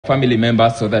family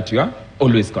members so that you are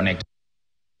always connected.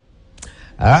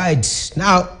 All right,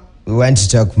 now we want to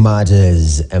talk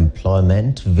matters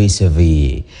employment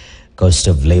vis-a-vis cost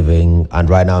of living, and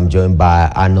right now I'm joined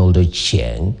by Arnold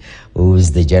Ochieng, who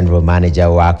is the General Manager,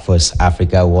 Workforce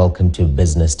Africa. Welcome to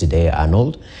Business Today,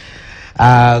 Arnold.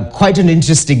 Quite an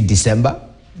interesting December.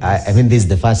 I mean, this is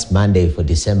the first Monday for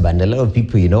December, and a lot of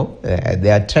people, you know,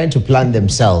 they are trying to plan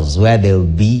themselves where they'll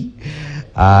be,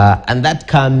 and that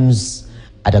comes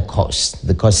at a cost,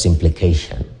 the cost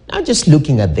implication. Now, just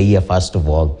looking at the year, first of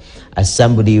all, as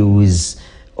somebody who is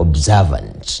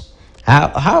observant,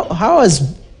 how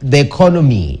has the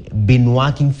economy been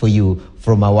working for you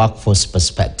from a workforce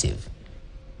perspective?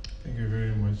 Thank you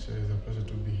very much. It's a pleasure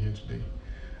to be here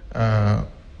today.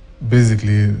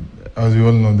 Basically, as we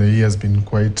all know, the year has been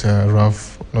quite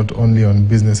rough, not only on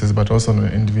businesses, but also on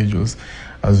individuals.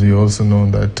 As we also know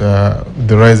that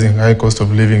the rising high cost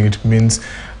of living, it means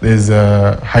there's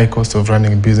a high cost of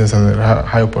running a business and a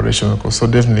high operational cost. So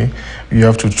definitely, you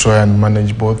have to try and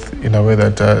manage both in a way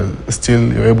that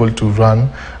still you're able to run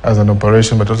as an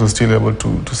operation, but also still able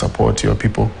to support your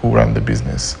people who run the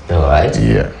business. All right.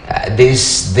 Yeah.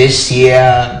 This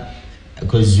year,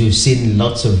 because we've seen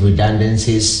lots of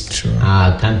redundancies, sure.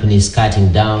 Companies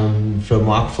cutting down. From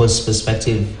workforce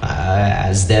perspective,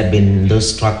 has there been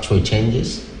those structural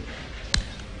changes?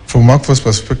 From workforce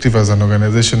perspective, as an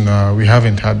organization, we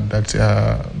haven't had that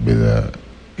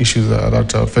issues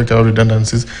that affect our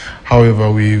redundancies.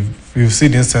 However, we've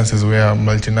seen instances where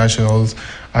multinationals,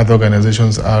 other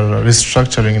organizations are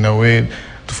restructuring in a way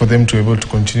for them to be able to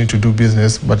continue to do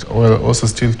business, but while also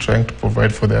still trying to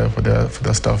provide for their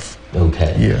staff.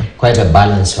 Okay. Yeah. Quite a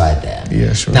balance right there.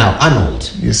 Yeah, sure. Now,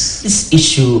 Arnold. Yes. This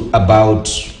issue about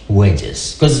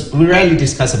wages, because we rarely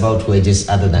discuss about wages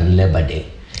other than Labor Day.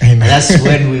 And that's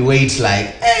when we wait like,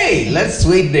 hey, let's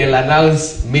wait, they'll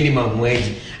announce minimum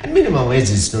wage. And minimum wage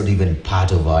is not even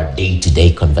part of our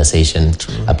day-to-day conversation,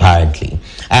 apparently.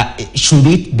 Should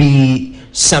it be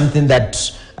something that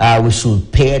we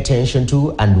should pay attention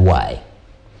to, and why?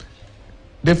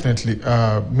 Definitely,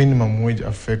 minimum wage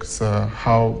affects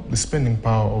how the spending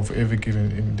power of every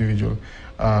given individual.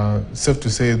 Safe to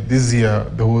say, this year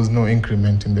there was no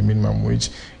increment in the minimum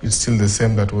wage. It's still the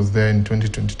same that was there in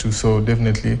 2022. So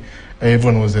definitely,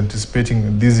 everyone was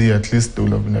anticipating this year at least there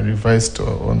will have been a revised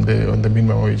on the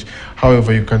minimum wage.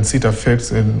 However, you can see it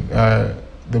affects in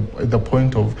the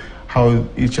point of how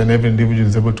each and every individual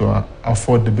is able to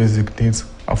afford the basic needs,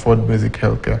 afford basic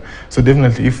healthcare. So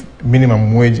definitely, if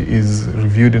minimum wage is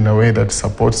reviewed in a way that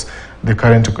supports the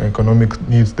current economic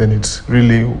needs, then it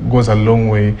really goes a long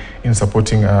way in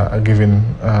supporting a given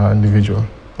individual.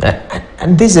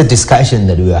 And this is a discussion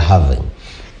that we are having,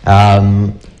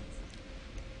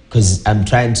 because I'm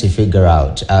trying to figure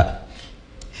out.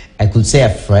 I could say a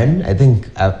friend. I think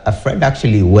a friend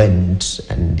actually went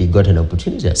and he got an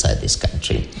opportunity outside this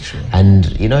country. Sure.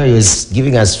 And, you know, he was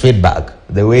giving us feedback.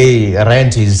 The way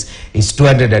rent is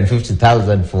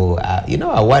 250,000 for, you know,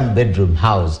 a one-bedroom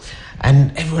house.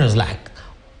 And everyone was like,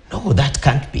 no, that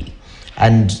can't be.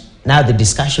 And now the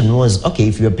discussion was, okay,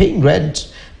 if you're paying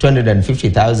rent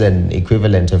 250,000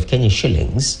 equivalent of Kenyan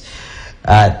shillings,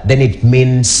 then it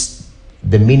means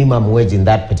the minimum wage in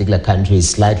that particular country is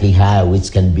slightly higher,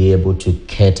 which can be able to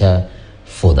cater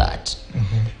for that.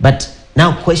 Mm-hmm. But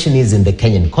now question is in the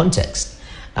Kenyan context.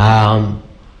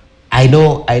 I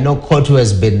know Kotu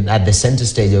has been at the center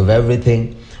stage of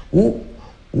everything. Who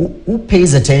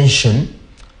pays attention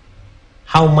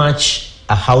how much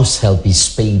a house help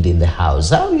is paid in the house?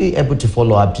 How are you able to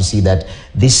follow up to see that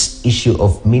this issue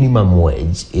of minimum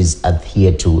wage is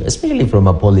adhered to, especially from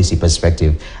a policy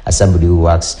perspective, as somebody who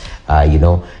works, in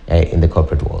the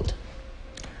corporate world?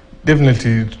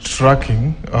 Definitely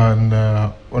tracking on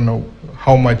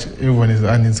how much everyone is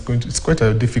earning it's quite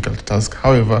a difficult task.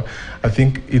 However, I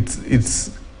think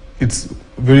it's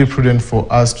very prudent for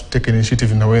us to take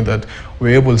initiative in a way that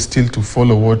we're able still to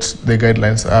follow what the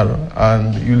guidelines are.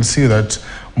 And you'll see that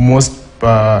most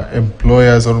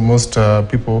employers or most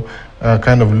people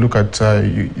kind of look at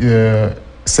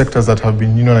sectors that have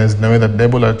been unionized in a way that they're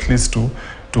able at least to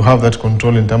have that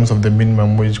control in terms of the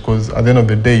minimum wage, because at the end of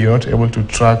the day, you're not able to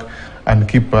track and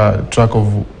keep track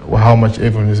of how much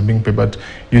everyone is being paid, but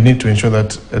you need to ensure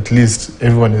that at least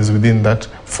everyone is within that,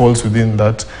 falls within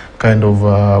that kind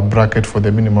of bracket for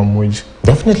the minimum wage.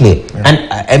 Definitely. Yeah.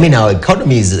 And I mean, our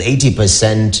economy is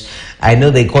 80%. I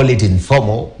know they call it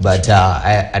informal, but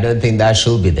I don't think that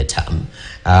should be the term.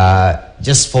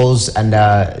 Just falls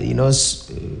under,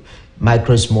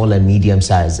 micro, small, and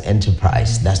medium-sized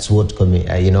enterprise. That's what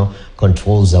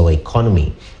controls our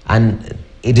economy, and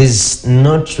it is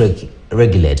not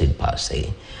regulated per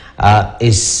se.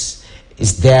 Is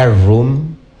there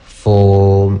room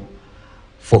for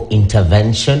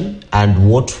intervention, and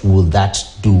what will that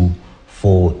do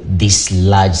for this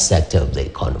large sector of the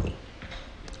economy?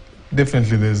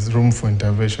 Definitely there's room for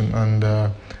intervention,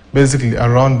 and basically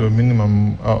around the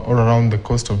minimum or around the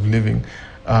cost of living,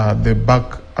 the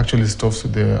buck actually stops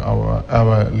with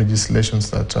our legislations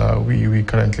that we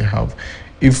currently have.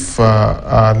 If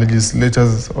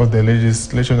legislators or the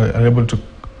legislation are able to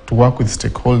work with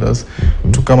stakeholders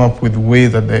to come up with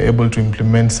ways that they're able to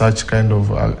implement such kind of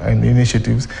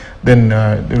initiatives, then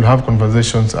they'll have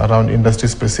conversations around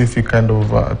industry-specific kind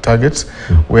of targets,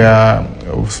 where,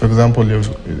 for example,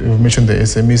 you've mentioned the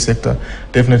SME sector.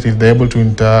 Definitely, if they're able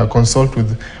to consult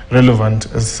with relevant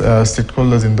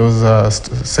stakeholders in those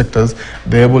sectors,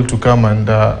 they're able to come and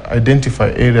identify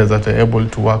areas that they're able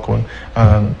to work on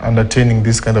and attaining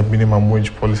this kind of minimum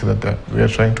wage policy that we are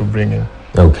trying to bring in.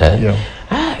 Okay. Yeah.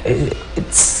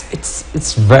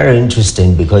 It's very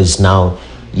interesting, because now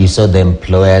you saw the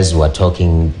employers were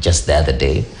talking just the other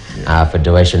day,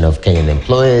 Federation of Kenyan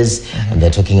Employers, and they're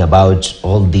talking about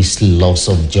all this loss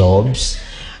of jobs.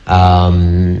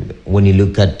 When you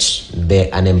look at the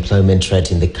unemployment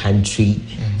rate in the country,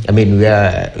 I mean, we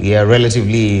are a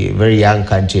relatively very young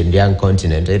country and young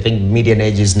continent. I think median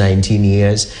age is 19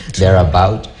 years,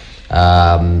 thereabout,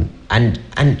 and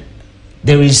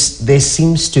there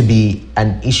seems to be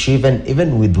an issue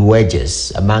even with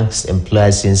wages amongst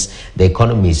employers, since the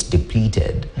economy is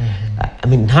depleted. I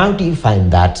mean, how do you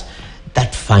find that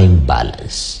fine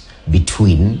balance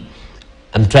between,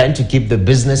 I'm trying to keep the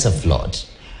business afloat,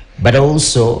 but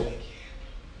also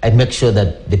I make sure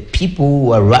that the people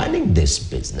who are running this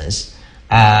business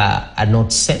are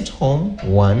not sent home,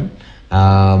 one,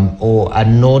 or are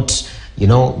not,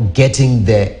 getting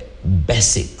the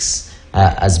basics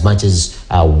as much as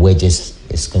wages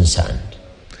is concerned?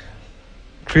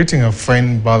 Creating a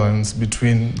fine balance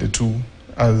between the two,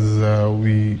 as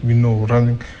we know,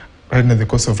 right now the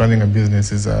cost of running a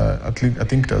business is at least, I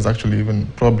think it has actually even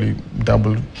probably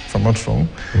doubled, if I'm not wrong,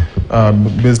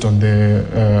 based on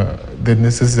the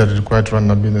necessities that are required to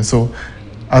run a business. So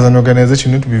as an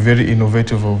organization, you need to be very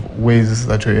innovative of ways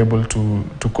that you're able to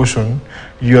cushion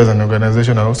you as an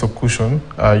organization, and also cushion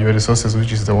your resources,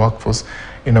 which is the workforce,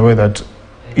 in a way that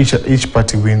each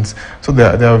party wins. So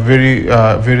there are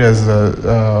various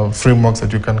frameworks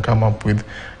that you can come up with.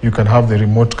 You can have the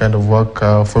remote kind of work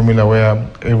formula, where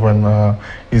everyone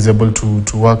is able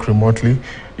to work remotely.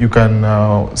 You can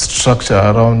structure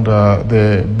around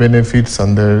the benefits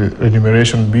and the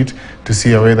remuneration bit to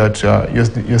see a way that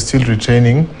you're still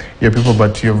retaining your people,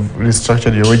 but you've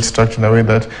restructured your wage structure in a way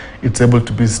that it's able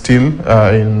to be still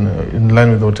in line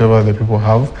with whatever the people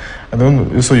have. And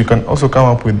then also you can also come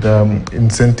up with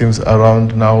incentives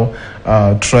around now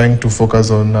trying to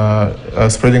focus on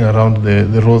spreading around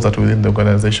the roles that are within the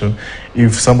organization.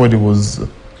 If somebody was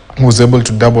able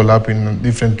to double up in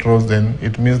different roles, then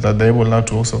it means that they're able now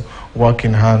to also work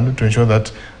in hand to ensure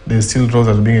that there's still roles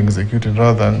that are being executed,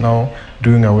 rather than now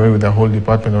doing away with a whole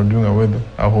department or doing away with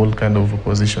a whole kind of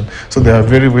position. So there are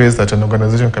very ways that an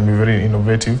organization can be very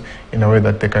innovative in a way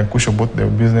that they can cushion both the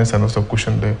business and also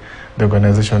cushion the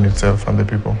organization itself and the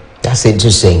people. That's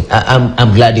interesting.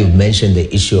 I'm glad you've mentioned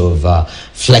the issue of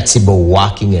flexible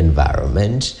working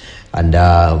environment. And,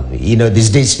 these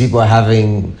days people are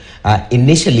having,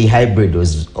 initially hybrid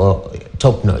was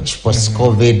top-notch,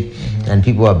 post-COVID, and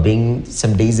people are being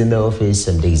some days in the office,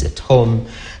 some days at home.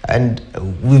 And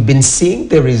we've been seeing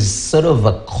there is sort of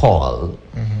a call,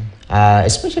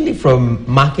 especially from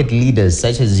market leaders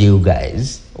such as you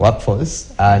guys,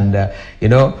 workforce, and,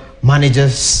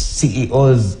 managers,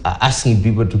 CEOs are asking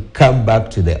people to come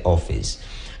back to the office.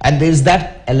 And there's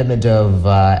that element of,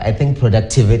 I think,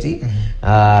 productivity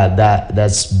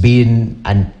that's been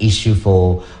an issue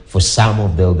for some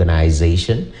of the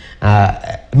organization.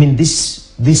 I mean,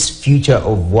 this future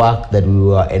of work that we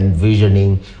were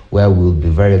envisioning, where we'll be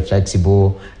very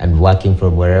flexible and working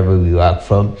from wherever we work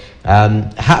from,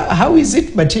 how is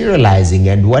it materializing,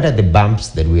 and what are the bumps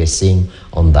that we are seeing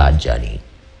on that journey?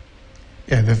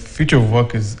 Yeah, the future of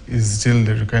work is still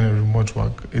the kind of remote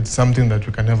work. It's something that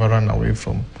we can never run away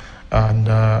from. And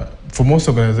for most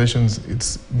organizations,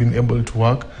 it's been able to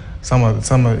work.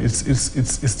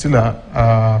 It's still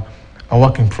a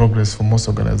work in progress for most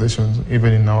organizations,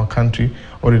 even in our country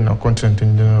or in our continent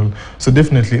in general. So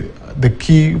definitely, the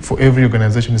key for every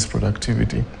organization is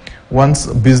productivity. once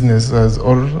businesses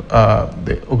or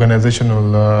the organizational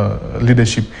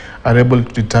leadership are able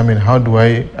to determine how do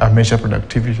I measure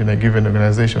productivity in a given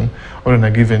organization or in a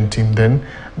given team, then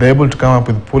they're able to come up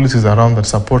with policies around that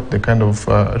support the kind of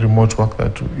remote work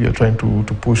that you're trying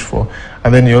to push for.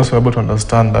 And then you're also able to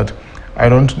understand that I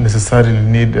don't necessarily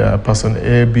need person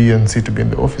A, B, and C to be in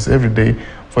the office every day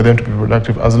for them to be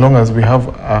productive. As long as we have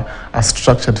a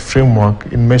structured framework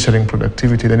in measuring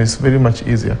productivity, then it's very much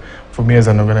easier for me as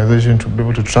an organization to be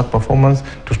able to track performance,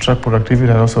 to track productivity,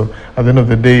 and also at the end of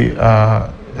the day,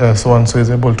 so-and-so is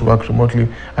able to work remotely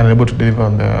and able to deliver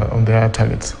on their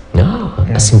targets. Oh,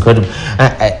 that's incredible.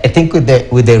 I think with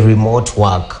the remote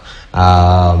work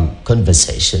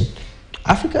conversation,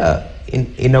 Africa,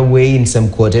 in a way, in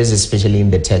some quarters, especially in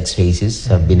the tech spaces,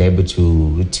 have been able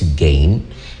to gain.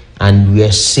 And we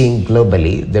are seeing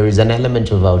globally, there is an element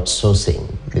of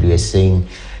outsourcing that we are seeing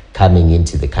coming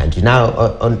into the country. Now,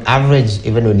 on average,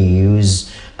 even when you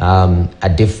use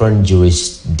a different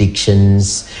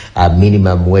jurisdictions,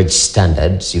 minimum wage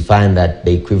standards, you find that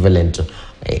the equivalent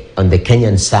on the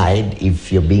Kenyan side,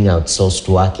 if you're being outsourced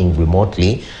working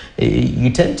remotely, you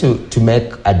tend to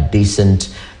make a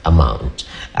decent amount.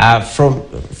 From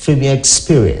your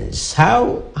experience,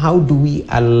 how do we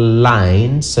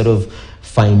align, sort of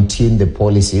fine-tune the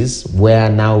policies where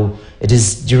now it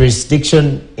is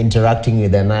jurisdiction interacting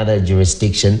with another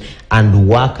jurisdiction and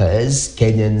workers,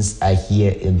 Kenyans, are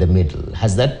here in the middle?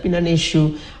 Has that been an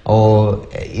issue, or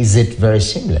is it very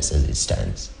seamless as it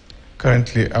stands?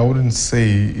 Currently, I wouldn't say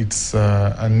it's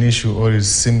an issue or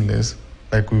is seamless.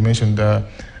 Like we mentioned,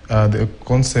 the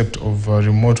concept of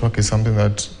remote work is something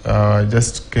that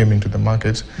just came into the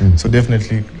market. So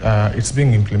definitely it's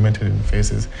being implemented in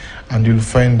phases. And you'll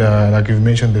find, like you've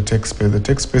mentioned, the tech space. The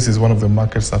tech space is one of the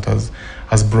markets that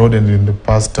has broadened in the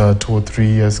past 2 or 3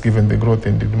 years, given the growth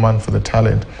in the demand for the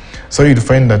talent. So you'll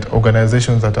find that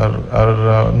organizations that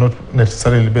are not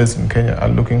necessarily based in Kenya are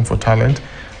looking for talent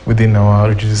within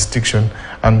our jurisdiction.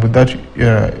 And with that,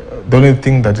 the only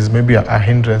thing that is maybe a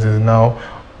hindrance is now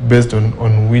based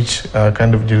on which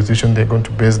kind of jurisdiction they're going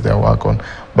to base their work on.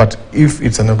 But if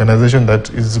it's an organization that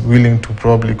is willing to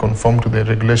probably conform to the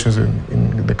regulations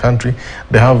in the country,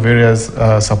 they have various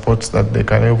supports that they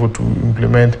can able to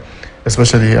implement,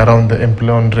 especially around the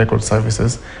employment record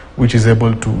services, which is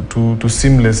able to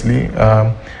seamlessly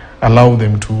allow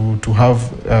them to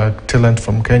have talent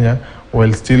from Kenya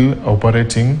while still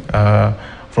operating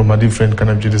from a different kind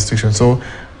of jurisdiction. So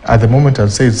at the moment,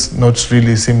 I'd say it's not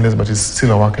really seamless, but it's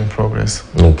still a work in progress.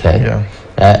 Okay.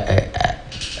 Yeah.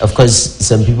 Of course,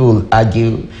 some people will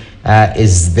argue,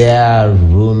 is there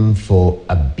room for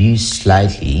abuse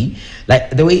slightly?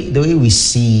 Like the way we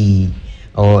see,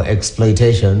 or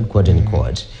exploitation, quote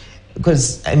unquote,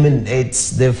 because, I mean,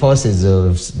 it's the forces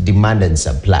of demand and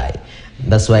supply.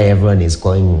 That's why everyone is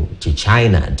going to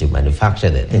China to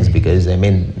manufacture their things, because, I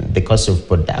mean, the cost of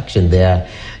production there,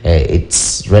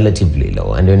 it's relatively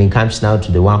low. And when it comes now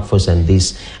to the workforce and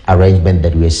this arrangement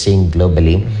that we're seeing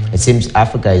globally, it seems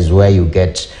Africa is where you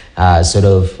get sort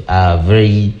of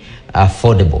very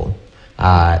affordable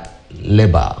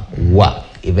labor work,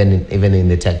 even in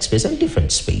the tech space and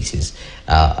different spaces,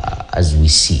 as we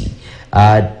see.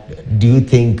 Do you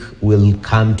think we'll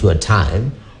come to a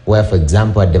time where, for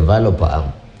example, a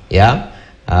developer,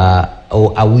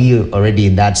 or are we already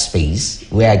in that space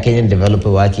where a Kenyan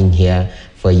developer working here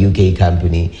for a UK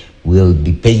company will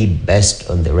be paid best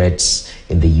on the rates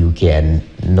in the UK and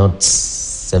not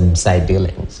some side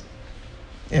dealings?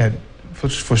 Yeah, for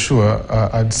sure.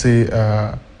 I'd say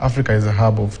Africa is a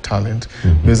hub of talent.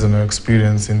 Based on our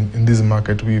experience in this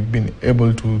market, we've been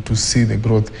able to see the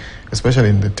growth, especially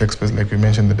in the tech space, like we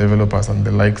mentioned, the developers and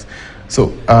the likes.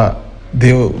 So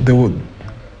they would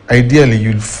ideally,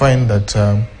 you'll find that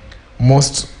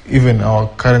most, even our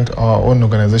own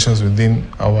organizations within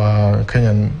our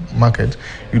Kenyan market,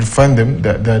 you'll find them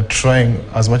that they're trying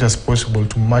as much as possible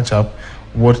to match up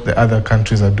what the other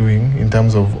countries are doing in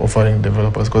terms of offering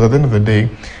developers. Because at the end of the day,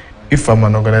 if I'm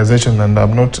an organization and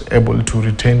I'm not able to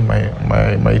retain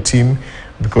my team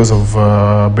because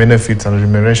of benefits and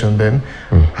remuneration, then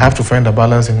I have to find a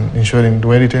balance in ensuring,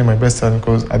 do I retain my best talent?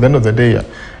 Because at the end of the day,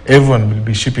 everyone will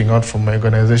be shipping out from my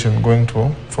organization, going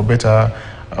for better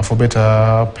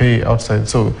pay outside.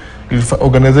 So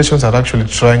organizations are actually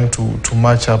trying to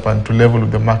match up and to level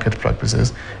with the market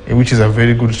practices, which is a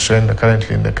very good trend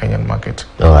currently in the Kenyan market.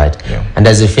 All right. Yeah. And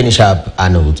as we finish up,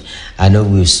 Arnold, I know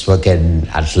we've spoken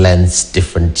at length,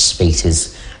 different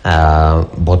spaces,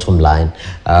 bottom line.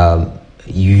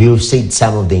 You've said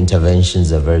some of the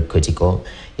interventions are very critical.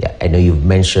 Yeah, I know you've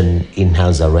mentioned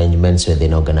in-house arrangements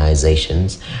within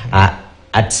organizations.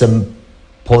 At some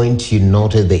point, you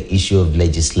noted the issue of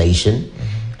legislation.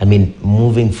 I mean,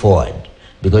 moving forward,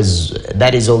 because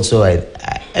that is also,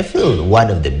 I feel, one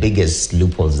of the biggest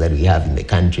loopholes that we have in the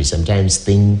country. Sometimes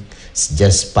things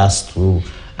just pass through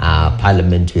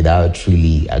Parliament without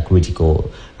really a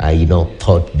critical,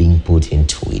 thought being put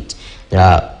into it.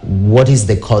 What is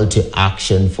the call to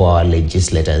action for our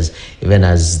legislators, even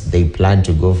as they plan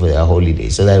to go for their holiday,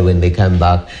 so that when they come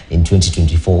back in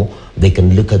 2024, they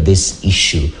can look at this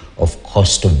issue of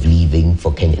cost of living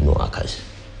for Kenyan workers?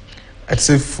 I'd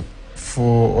say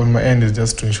for on my end is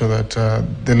just to ensure that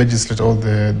the legislator, or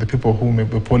the people who make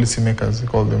the policy makers, we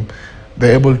call them,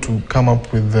 they're able to come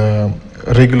up with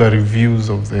regular reviews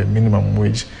of the minimum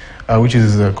wage, which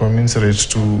is commensurate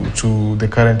to the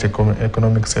current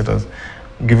economic status,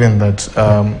 given that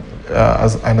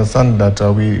as I understand that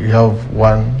we have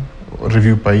one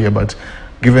review per year, but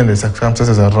given the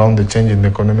circumstances around the change in the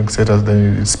economic status,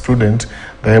 then it's prudent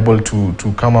they're able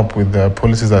to come up with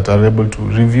policies that are able to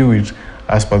review it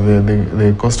as per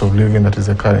the cost of living that is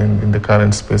in the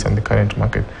current space and the current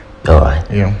market. All right.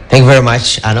 Yeah. Thank you very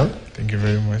much, Arnold. Thank you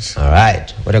very much. All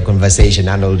right. What a conversation.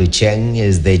 Arnold Ucheng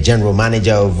is the General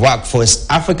Manager of Workforce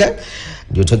Africa.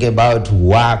 You're talking about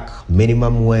work,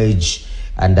 minimum wage,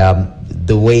 and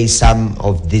the way some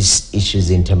of these issues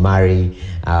intermarry,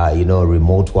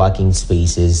 remote working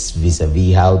spaces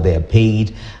vis-a-vis how they're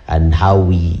paid and how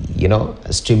we,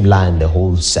 streamline the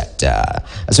whole sector.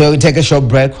 So we take a short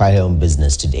break right here on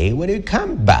Business Today. When we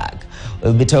come back,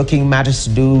 we'll be talking matters to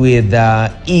do with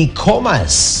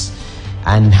e-commerce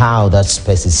and how that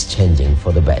space is changing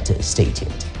for the better. Stay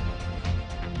tuned.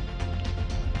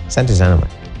 Asante sana.